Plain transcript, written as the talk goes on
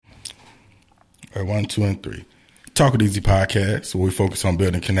All right, 1, 2, and 3. Talk With Deezy podcast, where we focus on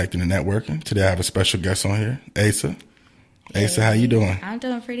building, connecting, and networking. Today I have a special guest on here, Asa. Hey, Asa, how you doing? I'm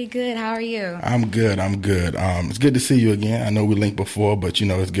doing pretty good. How are you? I'm good. It's good to see you again. I know we linked before, but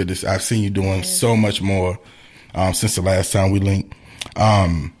it's good to. I've seen you doing so much more since the last time we linked.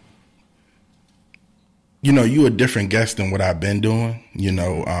 You a different guest than what I've been doing.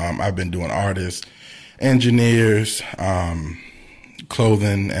 I've been doing artists, engineers,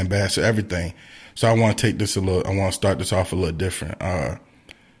 clothing, ambassador, everything. So I want to start this off a little different.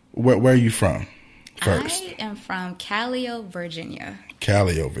 Where are you from first? I am from Callio, Virginia.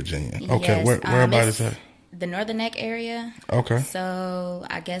 Callio, Virginia. Okay, Yes, whereabouts is that? The Northern Neck area. Okay. So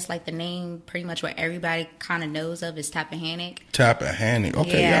I guess like the name pretty much what everybody kind of knows of is Tappahannock. Tappahannock.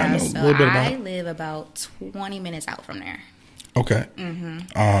 Okay, yeah, I know so a little bit about I it. live about 20 minutes out from there. Okay.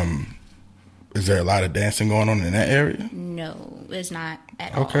 Is there a lot of dancing going on in that area? No, it's not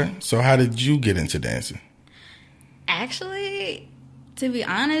at all. Okay. So how did you get into dancing? Actually, to be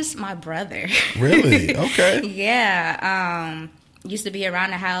honest, my brother. Really? Okay. Yeah. Used to be around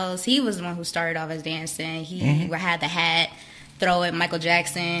the house. He was the one who started off as dancing. He had the hat, throw it, Michael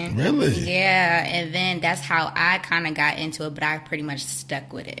Jackson. Really? Yeah. And then that's how I kind of got into it, but I pretty much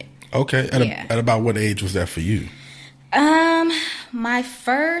stuck with it. Okay. At about what age was that for you? My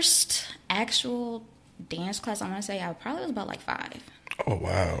first actual dance class, I want to say I probably was about like 5. Oh,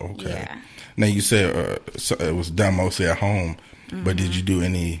 wow. Okay. Yeah. Now, you said so it was done mostly at home, but did you do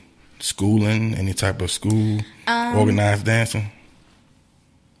any schooling, any type of school, organized dancing?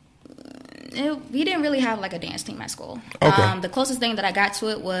 We didn't really have like a dance team at school. Okay. The closest thing that I got to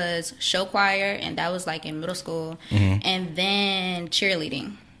it was show choir, and that was like in middle school. And then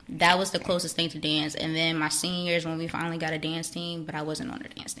cheerleading. That was the closest thing to dance. And then my senior years when we finally got a dance team, but I wasn't on the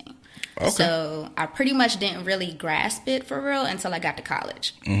dance team. Okay. So I pretty much didn't really grasp it for real until I got to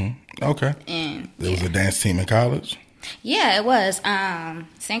college. Okay. And There was a dance team in college? yeah, it was.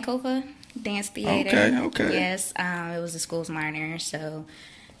 Sankofa Dance Theater. Okay. Yes, it was the school's minor. So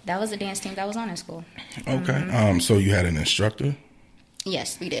that was the dance team that was on in school. Okay. So you had an instructor?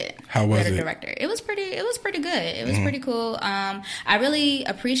 Yes, we did. How was it? Director. It was pretty good. It was pretty cool. I really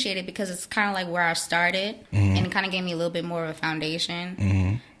appreciate it because it's kind of like where I started, and it kind of gave me a little bit more of a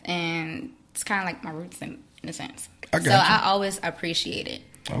foundation, and it's kind of like my roots in a sense. I always appreciate it.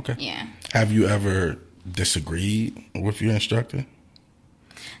 Okay. Yeah. Have you ever disagreed with your instructor?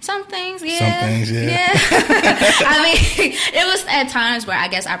 Some things, yeah. Yeah. I mean, it was at times where I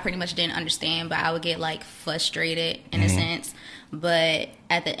guess I pretty much didn't understand, but I would get like frustrated in a sense. But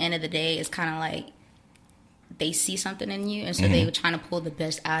at the end of the day, it's kind of like they see something in you, and so they were trying to pull the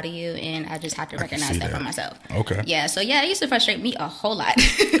best out of you, and I just have to recognize that for myself. Okay. Yeah, so yeah, it used to frustrate me a whole lot.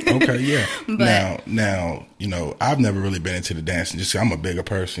 Okay, yeah. But now, I've never really been into the dancing, just 'cause I'm a bigger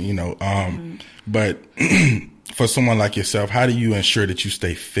person, but for someone like yourself, how do you ensure that you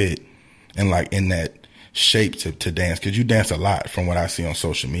stay fit and like in that shape to dance? Because you dance a lot from what I see on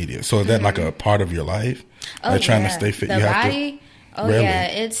social media. So is that like a part of your life? Trying to stay fit, the you body, have to. Really? Yeah,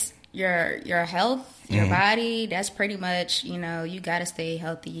 it's your health, your body. That's pretty much, you got to stay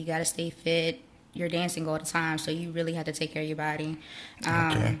healthy. You got to stay fit. You're dancing all the time, so you really have to take care of your body.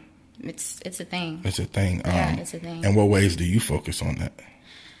 Okay. It's a thing. It's a thing. Yeah, it's a thing. And what ways do you focus on that?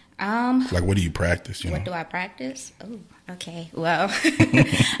 Like, what do you practice? What do I practice? Oh, okay. Well,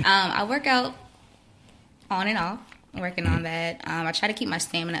 I work out on and off. Working on that. I try to keep my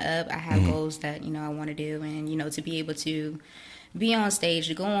stamina up. I have goals that, I want to do. And, to be able to be on stage,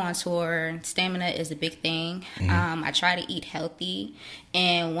 to go on tour, stamina is a big thing. I try to eat healthy.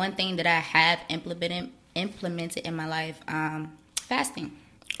 And one thing that I have implemented in my life, fasting.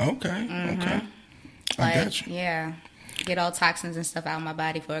 Okay. Okay. I got you. Yeah. Get all toxins and stuff out of my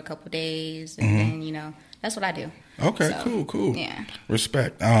body for a couple of days. And then, that's what I do. Okay, So, cool. Yeah.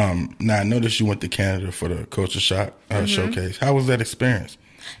 Respect. Now, I noticed you went to Canada for the Culture Shock showcase. How was that experience?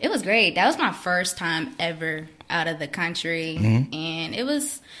 It was great. That was my first time ever out of the country, and it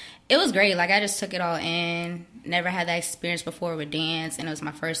was great. Like, I just took it all in. Never had that experience before with dance, and it was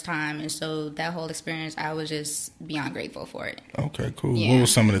my first time. And so that whole experience, I was just beyond grateful for it. Okay, cool. Yeah. What were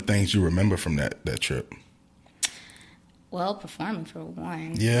some of the things you remember from that trip? Well, performing for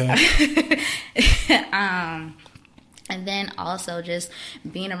one. Yeah. And then also just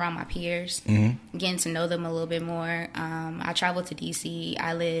being around my peers, getting to know them a little bit more. I traveled to D.C.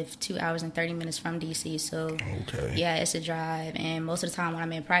 I live 2 hours and 30 minutes from D.C., so Okay. yeah, it's a drive. And most of the time when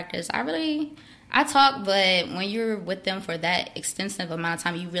I'm in practice, I I talk, but when you're with them for that extensive amount of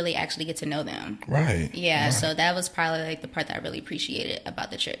time, you really actually get to know them. Right. Yeah, right. so that was probably like the part that I really appreciated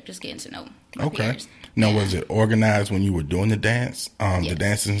about the trip, just getting to know my peers. Now, was it organized when you were doing the dance, the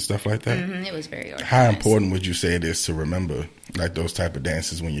dances and stuff like that? Mm-hmm, it was very organized. How important would you say it is to remember like those type of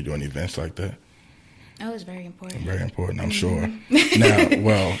dances when you're doing events like that? Oh, it was very important. Very important, I'm sure. Now,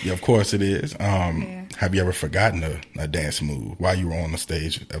 well, yeah, of course it is. Have you ever forgotten a dance move while you were on the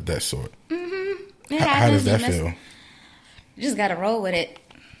stage of that sort? Mm-hmm. How does that feel? You just got to roll with it.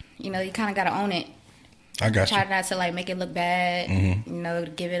 You kind of got to own it. I got you. Try not to make it look bad.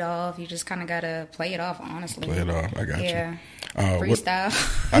 To give it off. You just kind of got to play it off, honestly. Play it off. I got you. Yeah. Freestyle.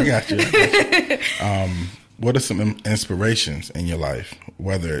 I got you. What are some inspirations in your life,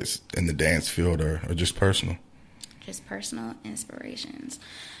 whether it's in the dance field or just personal? Just personal inspirations.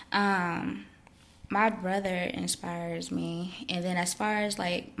 My brother inspires me, and then as far as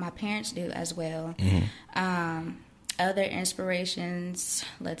my parents do as well. Other inspirations,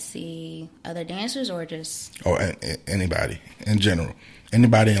 let's see, other dancers or just... Or anybody in general.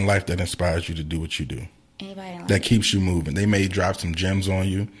 Anybody in life that inspires you to do what you do. Anybody in life. That keeps you moving. They may drop some gems on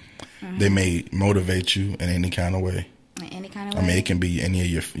you. They may motivate you in any kind of way. In any kind of way? I mean, it can be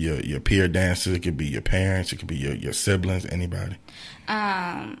any of your peer dancers. It could be your parents. It could be your siblings, anybody.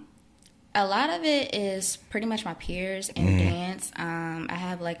 A lot of it is pretty much my peers in dance. I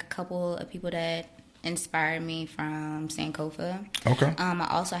have a couple of people that inspired me from Sankofa. Okay. I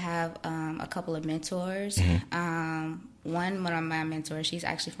also have a couple of mentors. One of my mentors, she's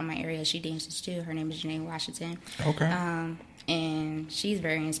actually from my area. She dances too. Her name is Janae Washington. Okay. And she's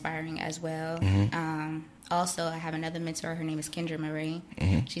very inspiring as well. Also, I have another mentor. Her name is Kendra Marie.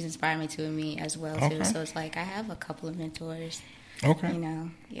 She's inspired me as well too. So it's I have a couple of mentors. Okay.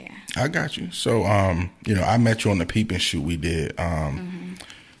 Yeah. I got you. So, I met you on the peeping shoot we did,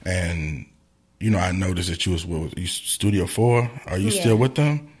 and I noticed that you was with Studio 4. Are you still with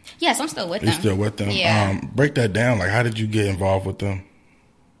them? Yes, I'm still with them. You're still with them? Yeah. Break that down. How did you get involved with them?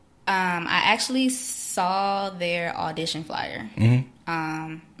 I actually saw their audition flyer.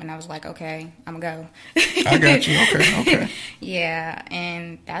 And I was like, okay, I'm going to go. I got you. Okay. Yeah,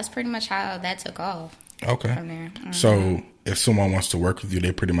 and that's pretty much how that took off. Okay. From there. So if someone wants to work with you,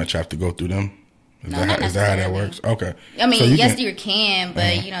 they pretty much have to go through them? Is that how that works? Okay. I mean, so you can,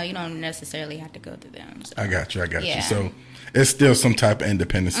 but you don't necessarily have to go through them. So. I got you. So it's still some type of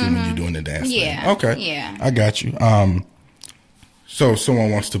independency when you're doing the dance thing. Okay. Yeah. I got you. So if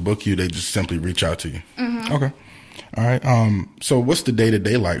someone wants to book you, they just simply reach out to you. Okay. All right. So what's the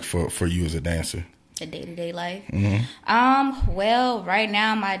day-to-day like for you as a dancer? The day-to-day life? Well, right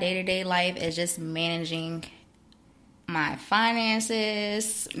now my day-to-day life is just managing my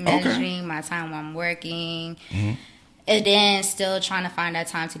finances, managing my time while I'm working, and then still trying to find that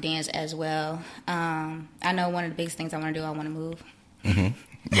time to dance as well. I know one of the biggest things I want to do, I want to move. Right.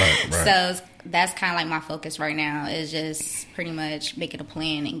 So that's kind of my focus right now is just pretty much making a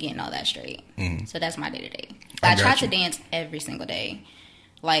plan and getting all that straight. So that's my day-to-day. I try to dance every single day.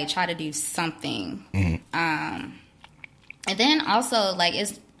 Try to do something. And then also,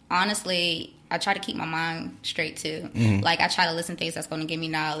 it's honestly... I try to keep my mind straight too. I try to listen to things that's going to give me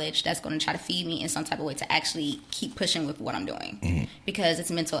knowledge, that's going to try to feed me in some type of way to actually keep pushing with what I'm doing because it's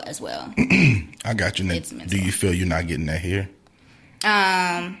mental as well. I got you. Now, do you feel you're not getting that here?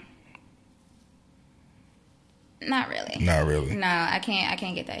 Not really. Not really. No, I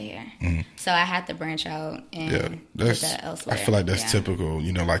can't get that here. So I have to branch out and get that elsewhere. I feel like that's typical.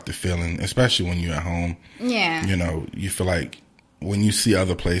 The feeling, especially when you're at home. Yeah. You feel like. When you see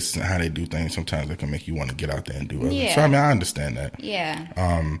other places and how they do things, sometimes it can make you want to get out there and do other. Yeah. So I understand that. Yeah.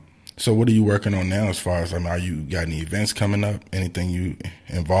 So what are you working on now? As far as are you got any events coming up? Anything you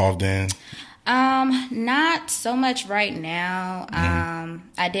involved in? Not so much right now.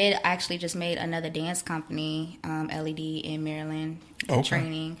 I did actually just made another dance company, LED in Maryland,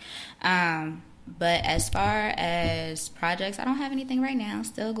 training. But as far as projects, I don't have anything right now.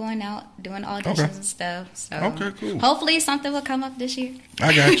 Still going out, doing auditions and stuff. So cool. Hopefully something will come up this year.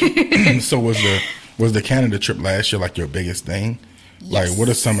 I got you. So was the Canada trip last year your biggest thing? Yes. What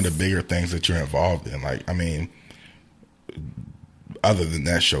are some of the bigger things that you're involved in? Other than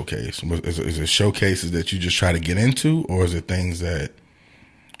that showcase, is it showcases that you just try to get into, or is it things that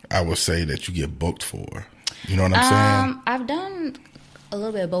I would say that you get booked for? You know what I'm saying? I've done a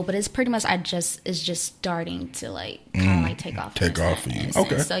little bit of both, but it's pretty much it's just starting to kind of take off. Take off for you.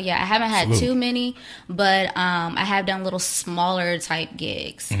 Okay. So yeah, I haven't had too many, but I have done little smaller type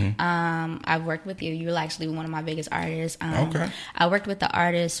gigs. I've worked with you. You're actually one of my biggest artists. Okay. I worked with the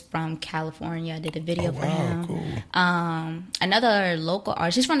artist from California. I did a video for him. Cool. Another local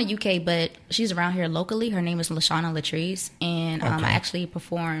artist. She's from the UK, but she's around here locally. Her name is Lashana Latrice, and I actually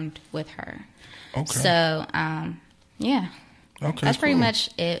performed with her. Okay. So yeah. Okay, that's pretty much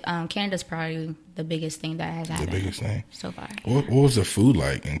it. Canada's probably the biggest thing that has happened. The biggest thing so far. What was the food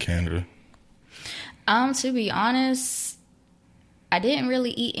like in Canada? To be honest, I didn't really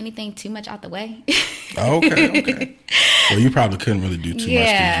eat anything too much out the way. Okay. Well, you probably couldn't really do too much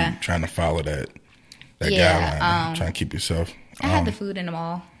because you're trying to follow that guideline, trying to keep yourself. I had the food in the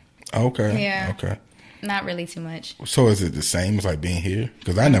mall. Okay. Yeah. Okay. Not really too much. So is it the same as like being here?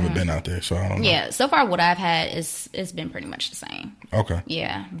 Because I've never been out there, so I don't know. Yeah, so far what I've had it's been pretty much the same. Okay.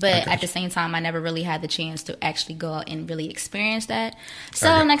 Yeah, but at the same time, I never really had the chance to actually go out and really experience that.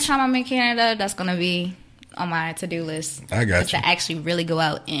 So next time I'm in Canada, that's going to be on my to-do list. I got you. To actually really go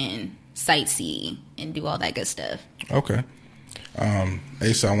out and sightsee and do all that good stuff. Okay.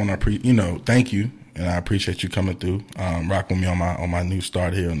 Asa, I want to thank you. And I appreciate you coming through, rocking with me on my new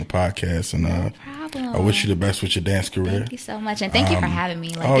start here on the podcast. And no problem. I wish you the best with your dance career. Thank you so much, and thank you for having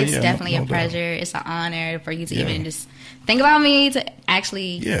me. It's definitely a pleasure. Doubt. It's an honor for you to even just think about me to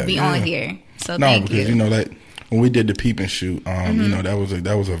actually be on here. So thank you. Because you know that when we did the peep and shoot, that was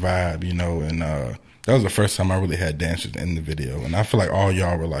a vibe, and that was the first time I really had dancers in the video, and I feel like all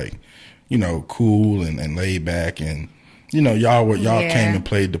y'all were like, cool and laid back and. Y'all came and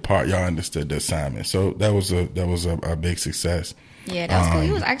played the part. Y'all understood the assignment, so that was a big success. Yeah, that was cool.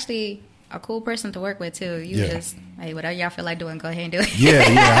 He was actually a cool person to work with too. You just hey, whatever y'all feel like doing, go ahead and do it.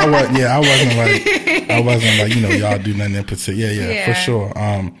 I wasn't like y'all do nothing in particular. Yeah, for sure.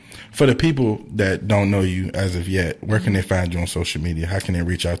 For the people that don't know you as of yet, where can they find you on social media? How can they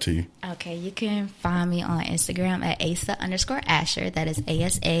reach out to you? Okay, you can find me on Instagram at Asa_Asher. That is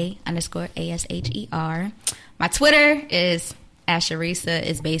ASA_ASHER. My Twitter is Asherisa.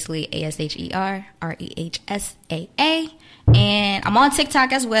 It's basically ASHERREHSAA. And I'm on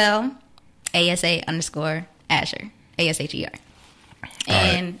TikTok as well. ASA_Asher. ASHER.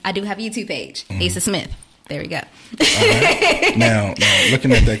 And I do have a YouTube page, Asa Smith. There we go. Now,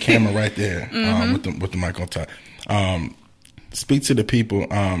 looking at that camera right there with the mic on top, speak to the people,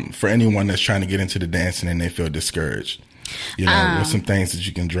 for anyone that's trying to get into the dancing and they feel discouraged. What's some things that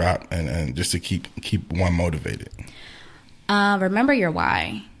you can drop and just to keep one motivated? Remember your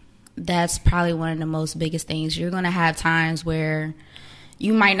why. That's probably one of the most biggest things. You're going to have times where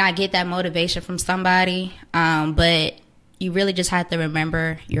you might not get that motivation from somebody, but you really just have to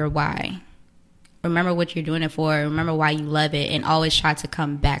remember your why. Remember what you're doing it for. Remember why you love it, and always try to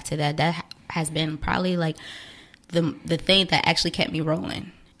come back to that. That has been probably like the thing that actually kept me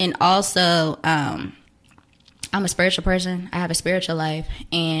rolling. And also, I'm a spiritual person. I have a spiritual life,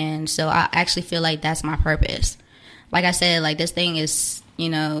 and so I actually feel like that's my purpose. Like I said, like this thing is,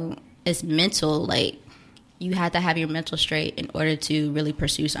 it's mental. Like you have to have your mental straight in order to really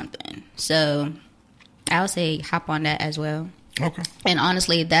pursue something. So I would say hop on that as well. Okay. And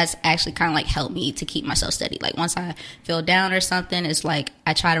honestly, that's actually kind of like helped me to keep myself steady. Like once I feel down or something, it's like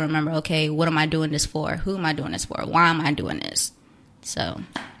I try to remember, okay, what am I doing this for? Who am I doing this for? Why am I doing this? So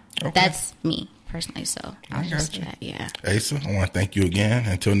that's me personally. So I'll just say that. Yeah. Asa, I want to thank you again.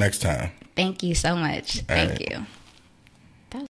 Until next time. Thank you so much. Thank you.